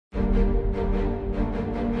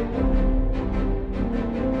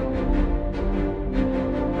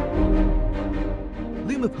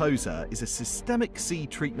Lumiposa is a systemic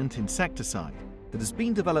seed treatment insecticide that has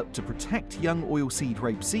been developed to protect young oilseed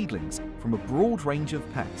rape seedlings from a broad range of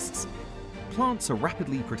pests. Plants are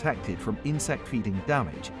rapidly protected from insect-feeding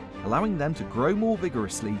damage, allowing them to grow more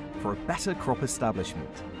vigorously for a better crop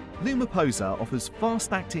establishment. Lumiposa offers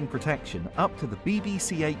fast-acting protection up to the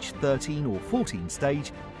BBCH 13 or 14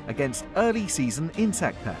 stage against early-season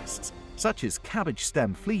insect pests, such as cabbage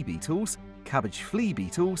stem flea beetles, cabbage flea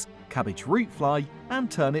beetles, cabbage root fly, and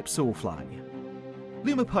turnip sawfly.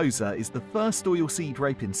 Lumiposa is the first oilseed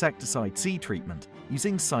rape insecticide seed treatment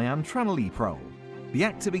using cyantraniliprole, the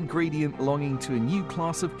active ingredient belonging to a new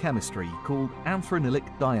class of chemistry called anthranilic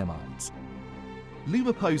diamides.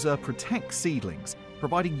 Lumiposa protects seedlings,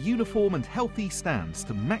 providing uniform and healthy stands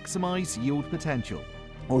to maximize yield potential.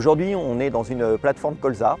 Aujourd'hui, on est dans une plateforme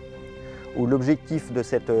colza, où l'objectif de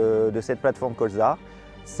cette plateforme colza,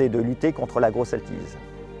 c'est de lutter contre la grosse altise.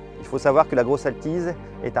 Il faut savoir que la grosse altise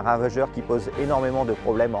est un ravageur qui pose énormément de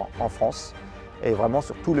problèmes en France et vraiment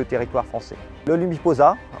sur tout le territoire français. Le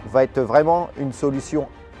Lumiposa va être vraiment une solution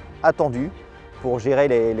attendue pour gérer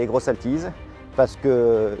les grosses altises parce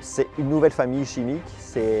que c'est une nouvelle famille chimique,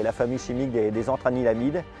 c'est la famille chimique des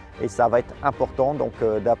antranilamides et ça va être important donc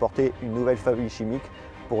d'apporter une nouvelle famille chimique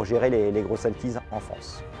pour gérer les grosses altises en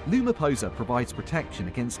France. Lumiposa provides protection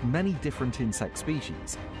against many different insect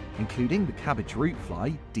species, including the cabbage root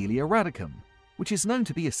fly, Delia radicum, which is known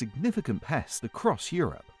to be a significant pest across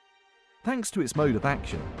Europe. Thanks to its mode of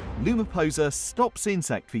action, Lumiposa stops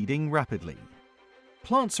insect feeding rapidly.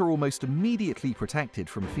 Plants are almost immediately protected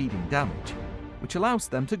from feeding damage, which allows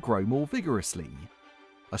them to grow more vigorously.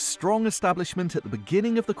 A strong establishment at the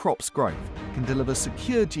beginning of the crop's growth can deliver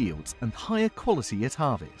secured yields and higher quality at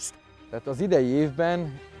harvest. Tehát az idei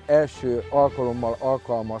évben első alkalommal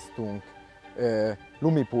alkalmaztunk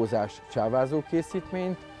lumipózás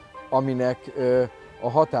csávázókészítményt, aminek a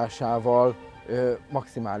hatásával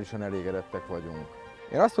maximálisan elégedettek vagyunk.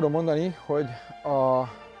 Én azt tudom mondani, hogy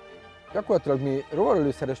gyakorlatilag mi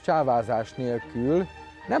rovarölőszeres csávázás nélkül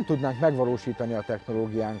nem tudnánk megvalósítani a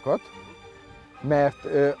technológiánkat, mert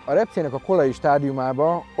a repcének a kolai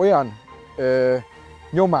stádiumában olyan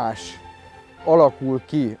nyomás alakul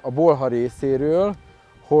ki a bolha részéről,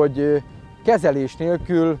 hogy kezelés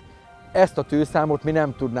nélkül ezt a tőszámot mi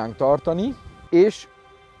nem tudnánk tartani, és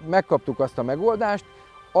megkaptuk azt a megoldást,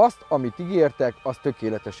 azt, amit ígértek, az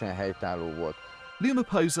tökéletesen helytálló volt.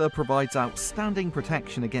 Lumiposa provides outstanding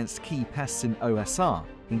protection against key pests in OSR,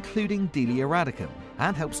 including Delia radicum,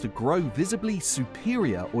 and helps to grow visibly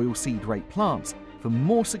superior oilseed rape plants for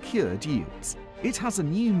more secured yields. It has a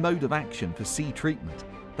new mode of action for seed treatment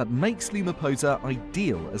that makes Lumiposa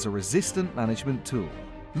ideal as a resistant management tool.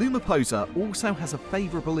 Lumiposa also has a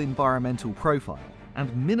favourable environmental profile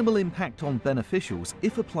and minimal impact on beneficials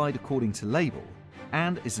if applied according to label,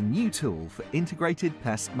 and is a new tool for integrated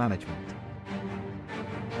pest management.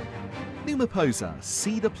 Lumiposa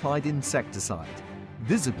seed-applied insecticide,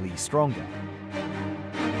 visibly stronger,